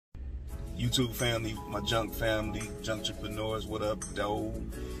YouTube family, my junk family, junk entrepreneurs, what up, though?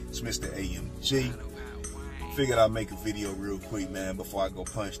 It's Mr. AMG. Figured I'd make a video real quick, man, before I go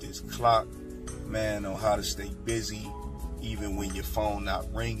punch this clock, man, on how to stay busy even when your phone not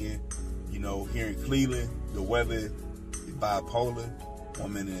ringing. You know, here in Cleveland, the weather is bipolar.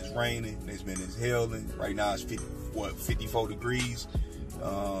 1 minute it's raining, next minute it's hailing. Right now it's 54 degrees.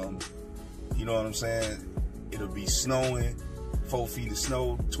 You know what I'm saying? It'll be snowing, 4 feet of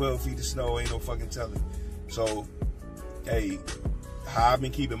snow, 12 feet of snow, ain't no fucking telling. So, hey, how I've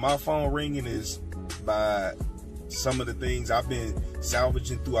been keeping my phone ringing is by some of the things I've been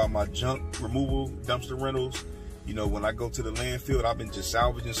salvaging throughout my junk removal, dumpster rentals. You know, when I go to the landfill, I've been just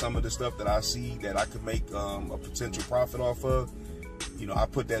salvaging some of the stuff that I see that I could make a potential profit off of. You know, I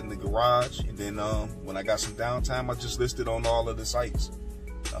put that in the garage, and then when I got some downtime, I just listed on all of the sites.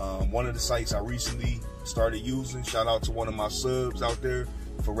 One of the sites I recently started using, shout out to one of my subs out there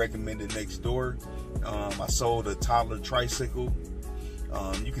for recommending Nextdoor. I sold a toddler tricycle.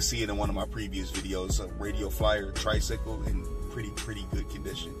 You can see it in one of my previous videos, a Radio Flyer tricycle in pretty good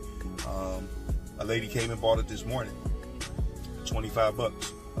condition. A lady came and bought it this morning, 25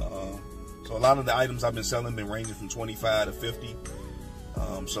 bucks. So a lot of the items I've been selling been ranging from 25 to 50.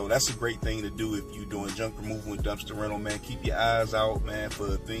 So that's a great thing to do if you're doing junk removal and dumpster rental, man. Keep your eyes out, man,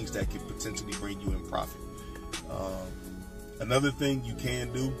 for things that could potentially bring you in profit. Another thing you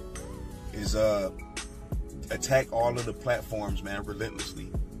can do is attack all of the platforms, man,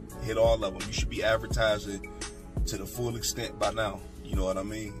 relentlessly. Hit all of them. You should be advertising to the full extent by now. You know what I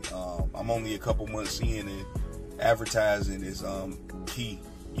mean? I'm only a couple months in, and advertising is key.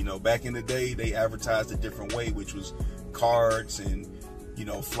 You know, back in the day, they advertised a different way, which was cards and, you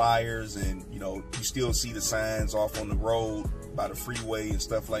know, flyers, and, you know, you still see the signs off on the road by the freeway and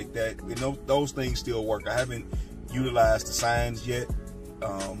stuff like that. You know, those things still work. I haven't utilized the signs yet,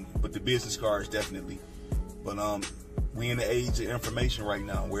 but the business cards definitely. But we in the age of information right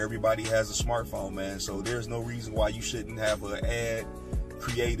now, where everybody has a smartphone, man. So there's no reason why you shouldn't have an ad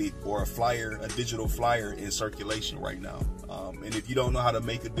created or a flyer, a digital flyer in circulation right now. And if you don't know how to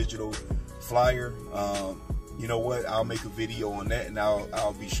make a digital flyer, you know what? I'll make a video on that, and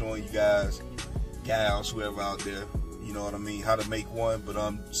I'll be showing you guys, gals, whoever out there, you know what I mean, how to make one.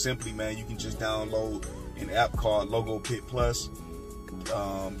 But simply, man, you can just download an app called Logo Pit Plus.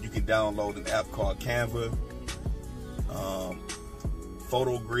 You can download an app called Canva,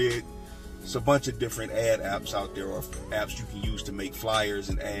 PhotoGrid. It's a bunch of different ad apps out there, or apps you can use to make flyers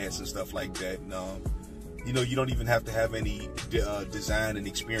and ads and stuff like that. And, you know, you don't even have to have any design and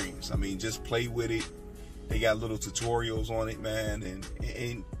experience. I mean, just play with it. They got little tutorials on it, man,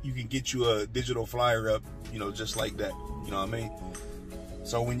 and you can get you a digital flyer up, you know, just like that. You know what I mean?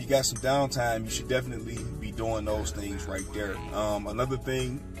 So when you got some downtime, you should definitely be doing those things right there. Another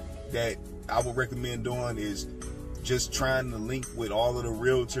thing that I would recommend doing is just trying to link with all of the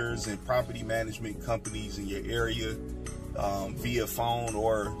realtors and property management companies in your area via phone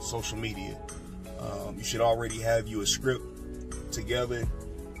or social media. You should already have you a script together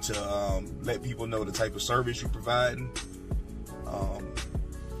to let people know the type of service you're providing.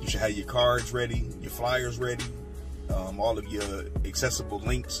 You should have your cards ready, your flyers ready, all of your accessible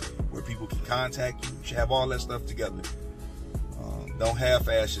links where people can contact you. You should have all that stuff together. Don't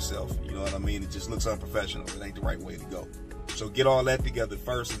half-ass yourself, you know what I mean? It just looks unprofessional. It ain't the right way to go. So get all that together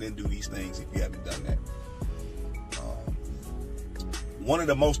first, and then do these things if you haven't done that. One of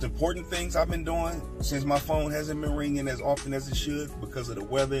the most important things I've been doing, since my phone hasn't been ringing as often as it should because of the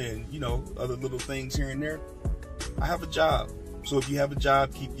weather and, you know, other little things here and there, I have a job. So if you have a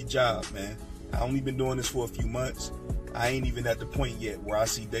job, keep your job, man. I only been doing this for a few months. I ain't even at the point yet where I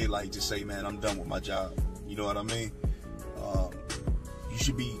see daylight to say, man, I'm done with my job. You know what I mean? You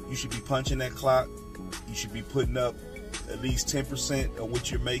should be punching that clock. You should be putting up at least 10% of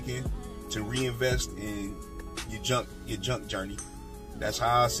what you're making to reinvest in your junk journey. That's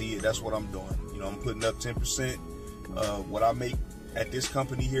how I see it. That's what I'm doing. You know, I'm putting up 10% of what I make at this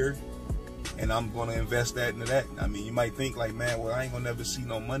company here, and I'm going to invest that into that. I mean, you might think like, man, well, I ain't gonna never see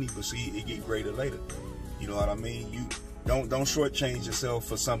no money, but see, it get greater later. You know what I mean? You don't shortchange yourself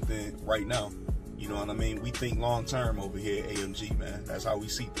for something right now. You know what I mean? We think long term over here at AMG, man. That's how we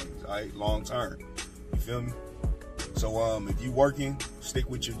see things, all right? Long term. You feel me? So if you working, stick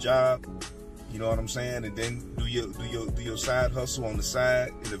with your job. You know what I'm saying? And then do your side hustle on the side,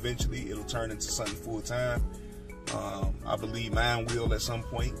 and eventually it'll turn into something full time. I believe mine will at some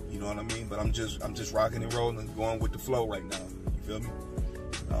point. You know what I mean? But I'm just rocking and rolling, going with the flow right now. You feel me?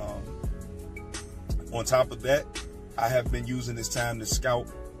 On top of that, I have been using this time to scout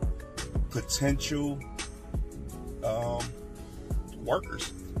potential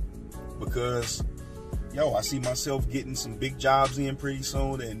workers, because, yo, I see myself getting some big jobs in pretty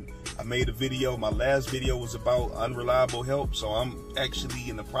soon. And I made a video. My last video was about unreliable help. So I'm actually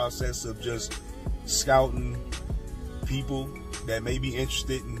in the process of just scouting people that may be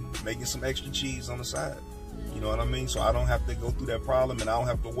interested in making some extra cheese on the side. You know what I mean? So I don't have to go through that problem, and I don't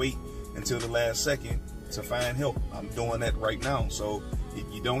have to wait until the last second to find help. I'm doing that right now. So if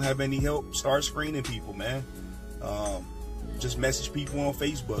you don't have any help, start screening people, man. Just message people on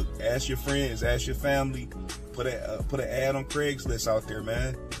Facebook. Ask your friends, ask your family. Put an ad on Craigslist out there,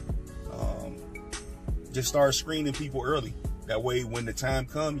 man. Just start screening people early. That way, when the time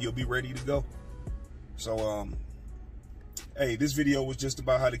comes, you'll be ready to go. So, hey, this video was just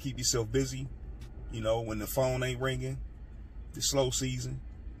about how to keep yourself busy. You know, when the phone ain't ringing, the slow season,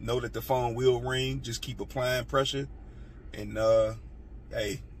 know that the phone will ring. Just keep applying pressure, and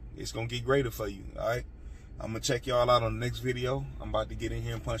hey, it's gonna get greater for you. All right, I'm gonna check y'all out on the next video. I'm about to get in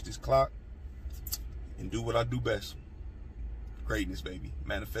here and punch this clock and do what I do best. Greatness, baby.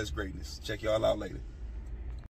 Manifest greatness. Check y'all out later.